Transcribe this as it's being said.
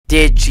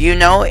Did you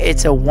know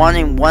it's a 1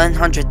 in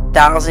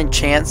 100,000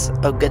 chance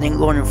of getting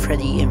Golden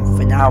Freddy in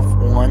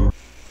Fnaf 1?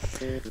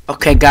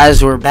 Okay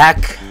guys, we're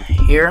back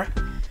here.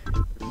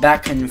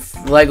 Back in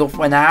Lego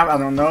Fnaf, I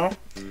don't know.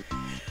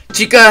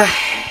 Chica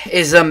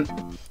is,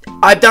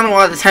 I've done a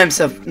lot of attempts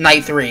of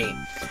night 3.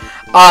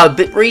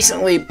 But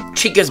recently,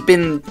 Chica's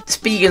been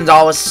speaking to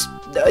all this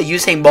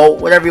Usain Bolt,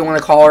 whatever you want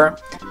to call her.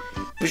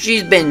 But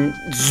she's been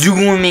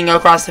zooming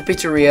across the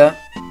pizzeria.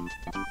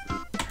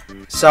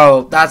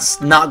 So,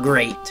 that's not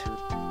great.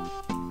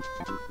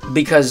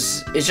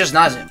 Because it's just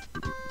not.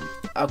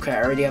 Okay,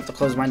 I already have to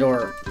close my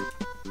door.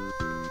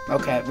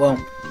 Okay,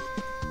 well,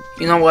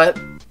 you know what?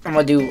 I'm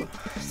gonna do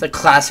the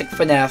classic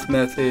FNAF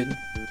method.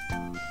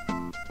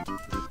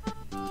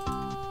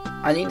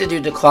 I need to do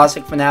the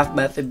classic FNAF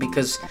method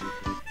because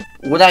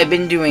what I've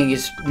been doing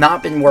is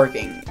not been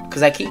working.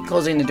 Because I keep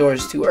closing the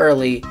doors too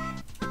early.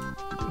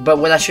 But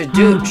what I should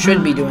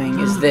be doing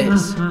is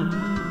this.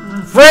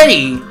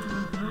 Freddy!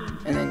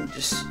 And then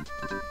just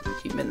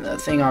keeping the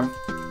thing on.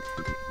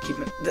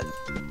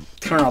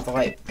 Turn off the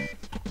light.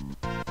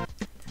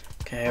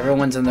 Okay,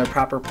 everyone's in their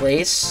proper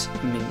place.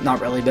 I mean, not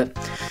really, but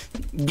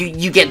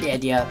you get the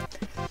idea.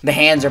 The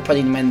hands are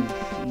putting them in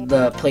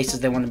the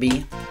places they want to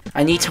be.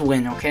 I need to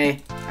win,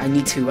 okay? I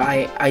need to.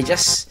 I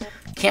just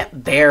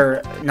can't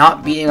bear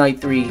not beating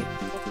night 3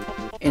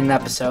 in an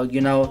episode,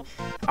 you know?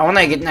 I want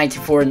to get night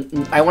 4.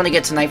 I want to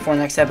get to night 4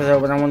 next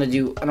episode, but I don't want to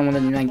do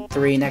night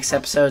 3 next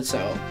episode,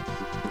 so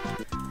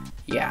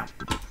yeah.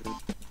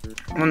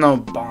 I don't know,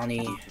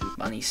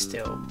 Bunny's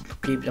still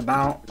creeping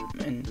about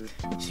in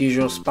his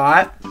usual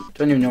spot.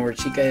 Don't even know where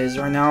Chica is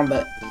right now,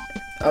 but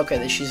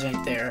okay, she's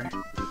right there.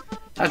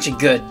 Actually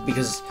good,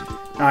 because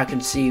now I can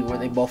see where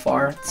they both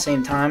are at the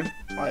same time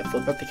while I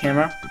flip up the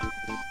camera.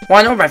 Well,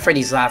 I know by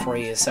Freddy's laugh where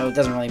he is, so it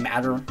doesn't really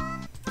matter.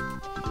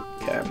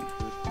 Okay.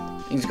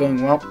 Things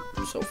going well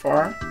so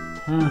far.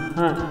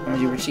 I want to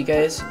see where Chica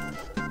is. There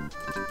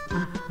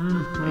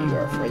you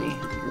are, Freddy.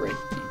 You're right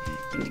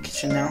in the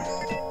kitchen now.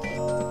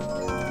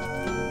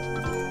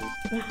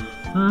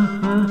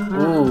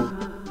 Ooh.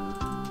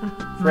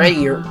 Freddy,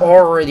 you're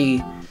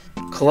already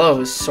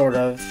close, sort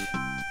of.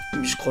 Let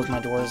me just close my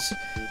doors.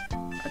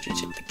 I should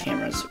check the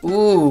cameras.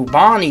 Ooh,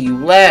 Bonnie,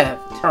 you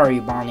left. How are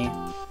you, Bonnie?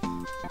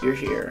 You're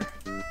here.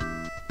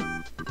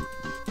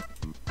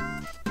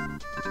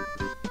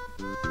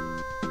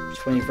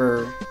 Just waiting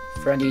for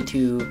Freddy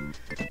to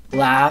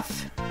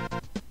laugh.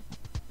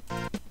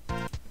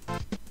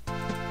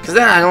 Because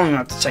then I don't even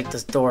have to check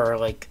this door,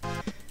 like,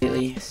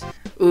 really.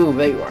 Ooh,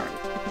 there you are.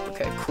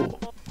 Okay, cool.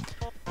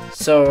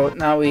 So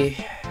now we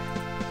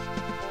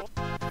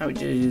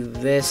do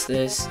this.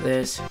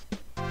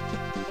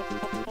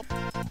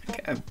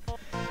 Okay.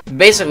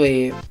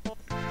 Basically,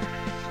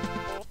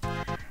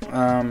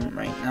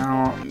 right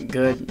now I'm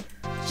good.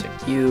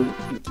 Check you,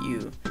 thank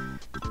you.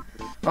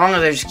 As long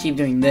as I just keep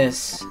doing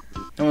this,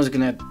 no one's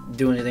gonna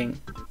do anything.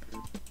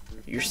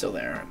 You're still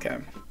there, okay.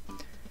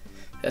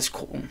 That's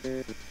cool.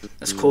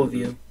 That's cool of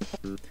you.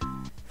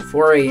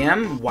 4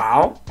 AM?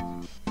 Wow.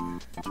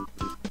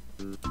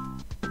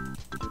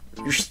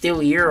 You're still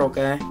here,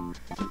 okay?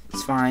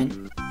 It's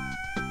fine.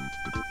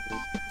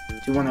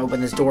 Do want to open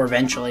this door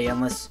eventually,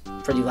 unless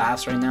Freddy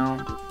laughs right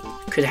now.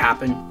 Could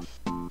happen.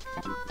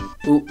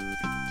 Ooh.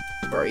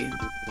 Where are you?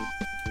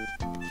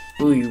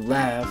 Ooh, you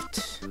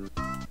left.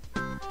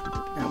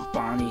 Now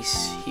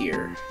Bonnie's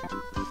here.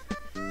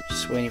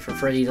 Just waiting for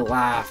Freddy to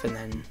laugh, and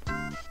then...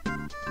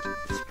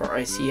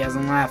 Surprise, he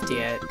hasn't laughed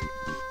yet.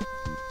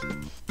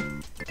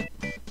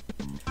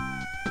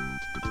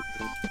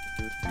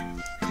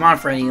 Come on,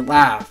 Freddy,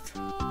 laugh.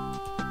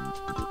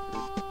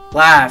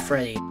 Laugh,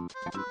 Freddy.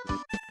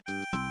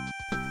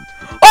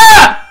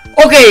 Ah!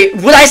 Okay,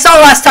 what I saw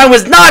last time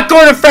was not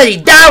Golden Freddy.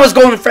 That was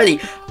Golden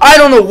Freddy. I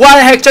don't know why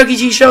the heck Chuck E.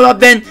 Cheese showed up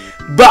then,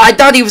 but I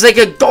thought he was like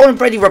a Golden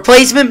Freddy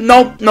replacement.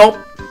 Nope.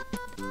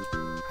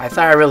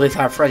 I really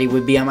thought Freddy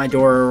would be at my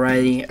door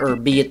already, or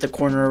be at the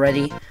corner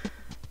already.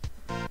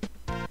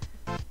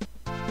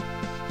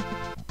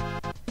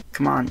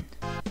 Come on.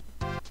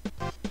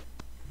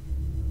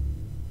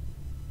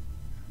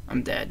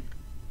 I'm dead.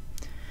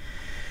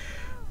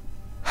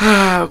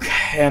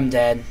 Okay, I'm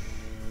dead.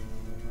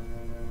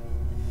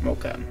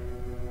 Okay.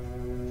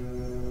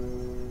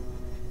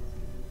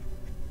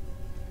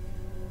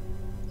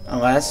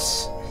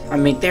 Unless, I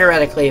mean,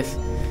 theoretically,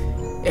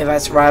 if I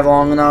survive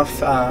long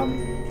enough,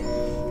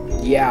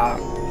 yeah,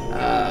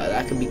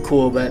 that could be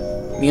cool, but,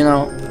 you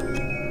know,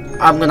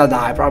 I'm gonna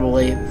die,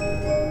 probably.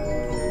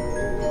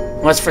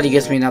 Unless Freddy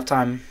gives me enough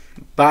time.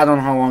 But I don't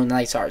know how long the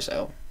nights are,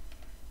 so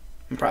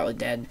I'm probably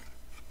dead.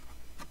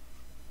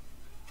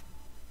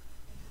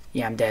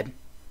 Yeah, I'm dead.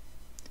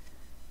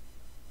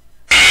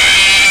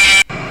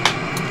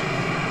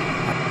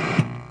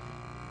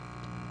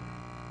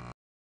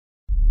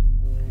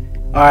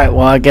 Alright,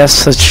 well, I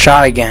guess let's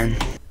try again.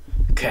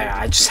 Okay,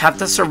 I just have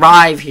to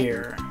survive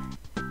here.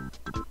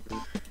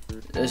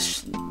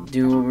 Just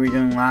do what we were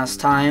doing last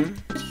time.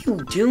 What are you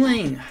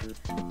doing?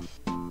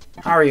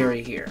 How are you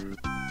already here?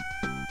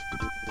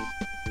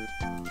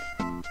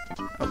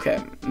 Okay,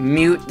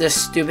 mute this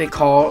stupid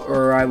call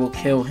or I will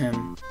kill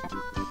him.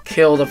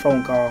 Kill the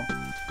phone call.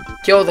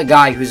 Kill the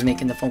guy who's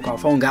making the phone call.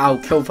 Phone guy, I'll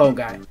kill phone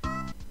guy.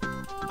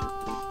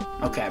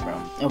 Okay,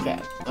 bro. Okay.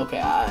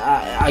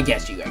 I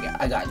get you.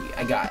 I got you.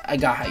 I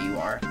got how you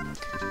are.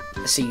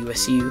 I see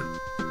you.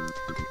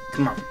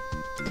 Come on.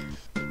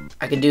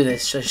 I can do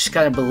this. I just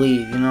gotta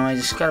believe, you know? I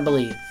just gotta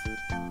believe.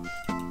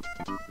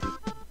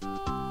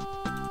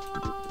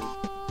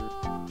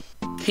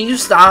 Can you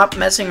stop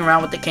messing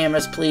around with the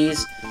cameras,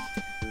 please?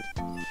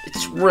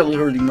 It's really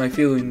hurting my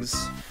feelings.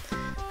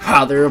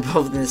 Wow, they're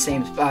both in the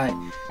same spot.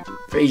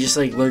 Freddy just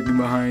like lurking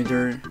behind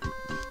her.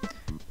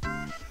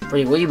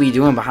 Freddy, what are you be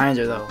doing behind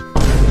her though?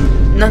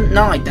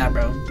 Not like that,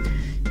 bro.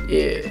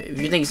 If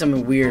you think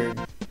something weird,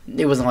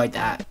 it wasn't like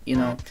that, you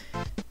know?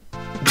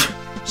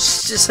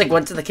 She just like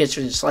went to the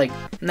kitchen, just like,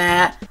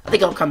 nah, I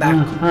think I'll come back.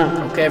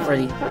 Okay,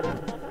 Freddy.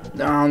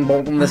 They're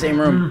both in the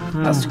same room.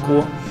 That's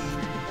cool.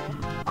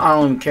 I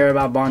don't even care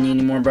about Bonnie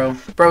anymore, bro.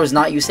 Bro is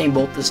not Usain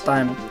Bolt this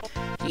time.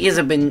 He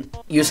hasn't been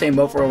Usain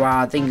Bolt for a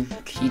while. I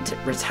think he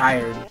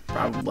retired,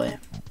 probably.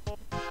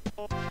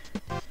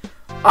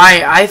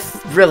 I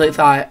really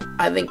thought,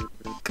 I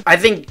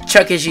think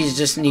Chuck E. Cheese is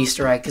just an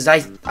Easter egg, because I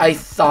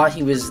thought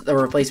he was the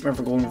replacement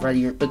for Golden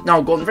Freddy, but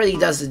no, Golden Freddy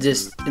does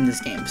exist in this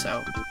game,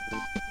 so,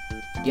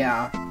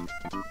 yeah.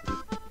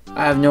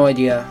 I have no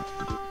idea.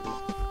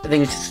 I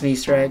think it's just an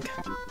Easter egg.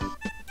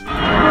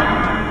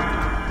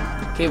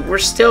 Okay, we're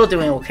still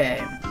doing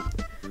okay.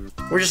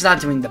 We're just not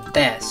doing the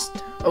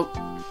best. Oh,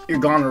 you're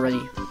gone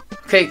already.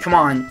 Okay, come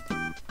on.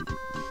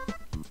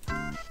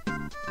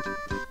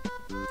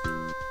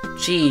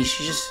 Jeez,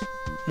 she just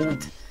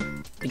moved.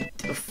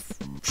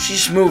 She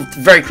just moved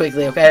very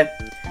quickly, okay?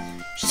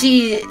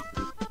 She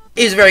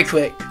is very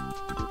quick.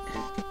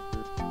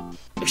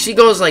 She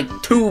goes like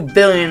 2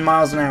 billion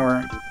miles an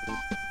hour.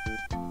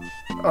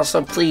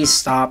 Also, please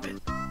stop it.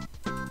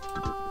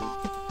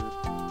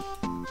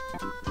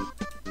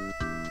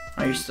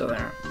 Are you still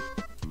there?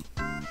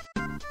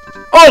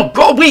 Oh,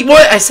 go! Wait,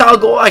 what? I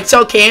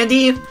saw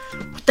candy.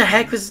 What the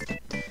heck was?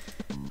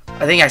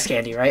 I think that's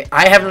candy, right?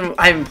 I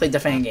haven't played the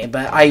fan game,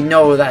 but I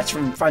know that's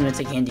from Five Nights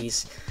at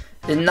Candy's.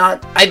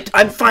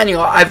 I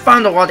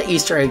found a lot of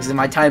Easter eggs in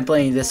my time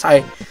playing this.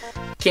 I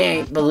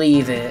can't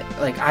believe it.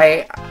 Like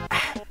I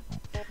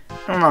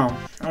don't know.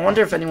 I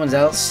wonder if anyone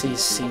else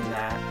has seen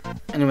that.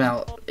 Anyone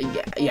else?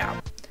 Yeah.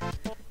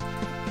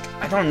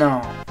 I don't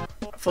know.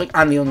 I feel like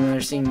I'm the only one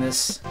who's seeing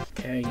this.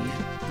 Okay,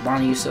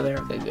 Bonnie, you still there?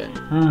 Okay, good.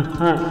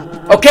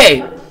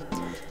 Okay,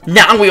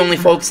 now we only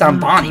focus on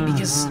Bonnie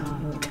because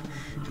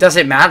it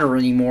doesn't matter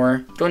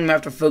anymore. Don't even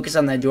have to focus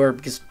on that door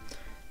because,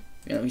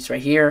 you know, he's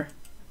right here.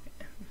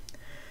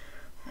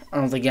 I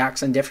don't think the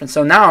accent different.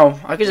 So now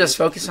I could just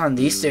focus on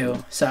these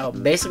two. So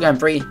basically, I'm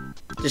free.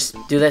 Just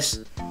do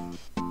this.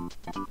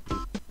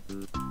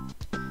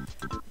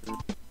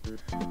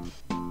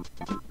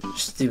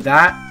 Just do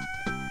that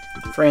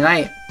for a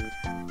night.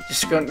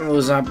 Just I'm gonna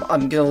lose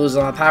a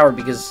lot of power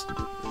because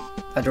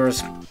that door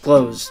is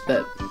closed.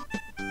 But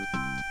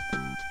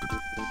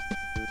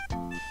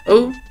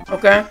oh,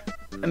 okay.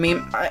 I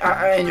mean,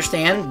 I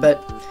understand,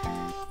 but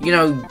you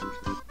know,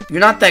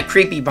 you're not that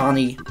creepy,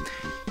 Bonnie.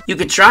 You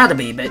could try to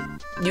be, but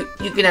you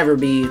can never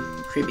be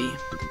creepy.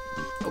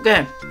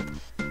 Okay.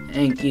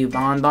 Thank you,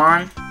 Bon.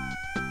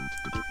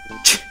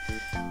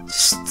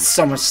 Just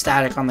so much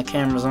static on the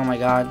cameras. Oh my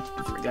god.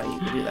 I forgot you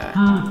could do that.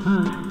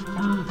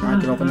 I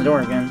can open the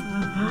door again.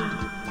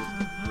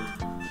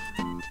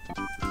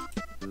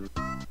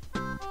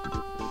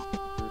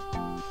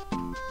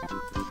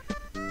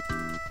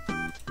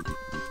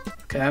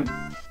 Okay.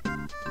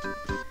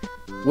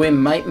 We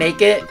might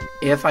make it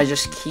if I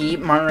just keep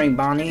monitoring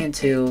Bonnie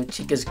until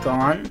Chica's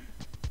gone.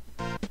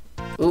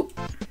 Oop.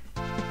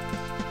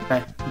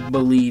 I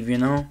believe, you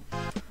know?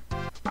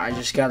 I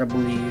just gotta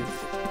believe.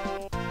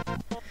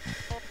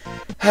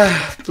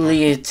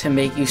 Believe to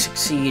make you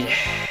succeed.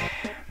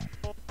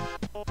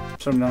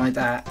 Something like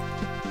that.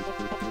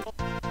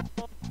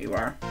 You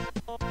are.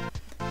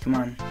 Come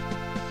on.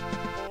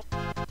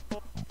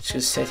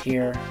 Just sit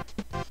here.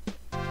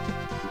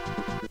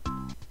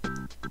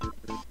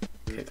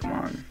 Okay, come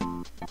on.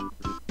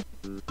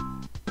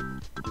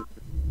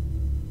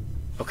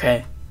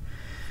 Okay.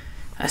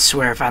 I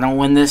swear if I don't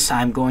win this,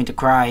 I'm going to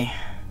cry.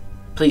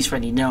 Please,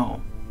 Freddy,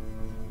 no.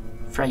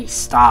 Freddy,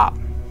 stop.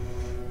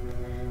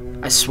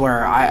 I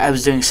swear, I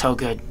was doing so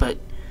good, but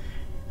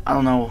I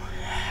don't know.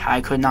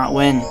 I could not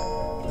win.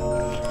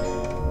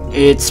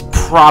 It's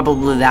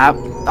probably that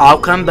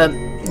outcome, but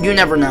you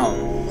never know.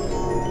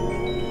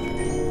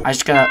 I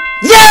just gotta...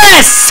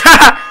 Yes!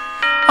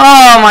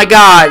 Oh my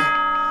god.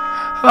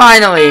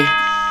 Finally.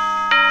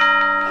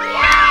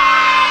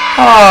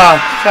 Oh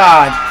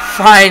god.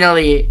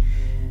 Finally.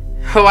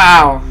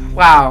 Wow.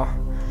 Wow.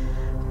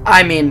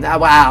 I mean,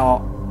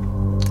 wow.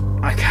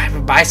 I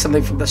gotta buy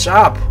something from the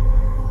shop.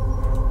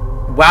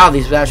 Wow,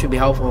 these would actually be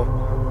helpful.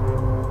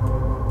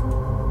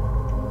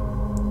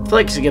 I feel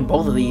like I should get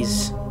both of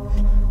these.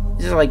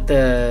 These are like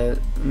the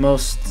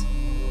most...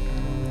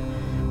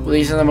 Well,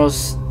 these are the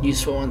most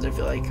useful ones, I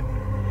feel like.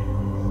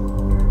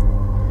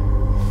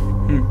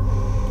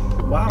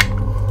 wow.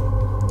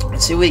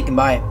 Let's see what you can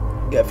buy.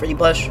 Get a Freddy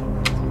plush.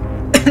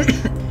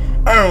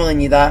 I don't really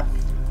need that.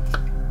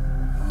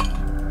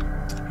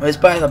 Let's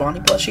buy the Bonnie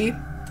plushie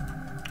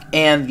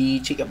and the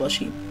Chica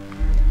plushie.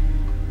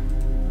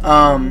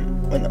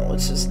 Wait, no,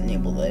 let's just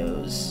enable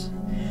those.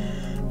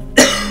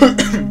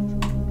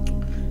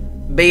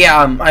 But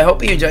yeah, I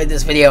hope you enjoyed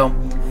this video.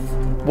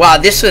 Wow,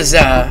 this was,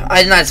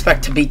 I did not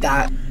expect to beat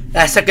that.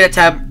 That second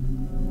attempt,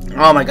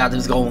 oh my god, it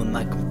was golden.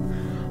 Like,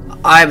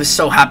 I was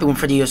so happy when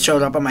Freddy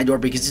showed up at my door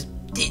because,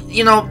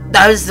 you know,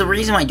 that was the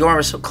reason my door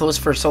was so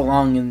closed for so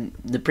long in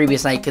the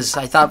previous night, because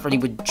I thought Freddy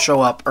would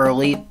show up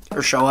early,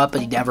 but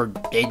he never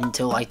did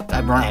until, like,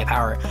 I run out of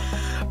power.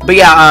 But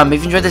yeah,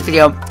 if you enjoyed this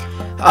video,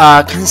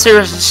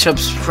 consider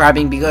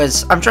subscribing,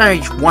 because I'm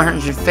trying to reach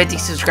 150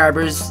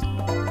 subscribers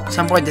at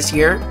some point this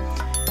year.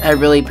 I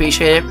really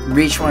appreciate it.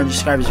 Reached 100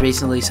 subscribers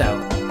recently, so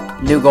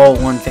new goal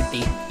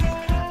 150.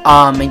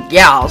 And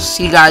yeah, I'll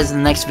see you guys in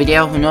the next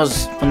video. Who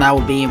knows when that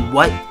will be and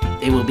what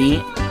it will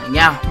be. And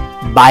yeah,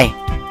 bye.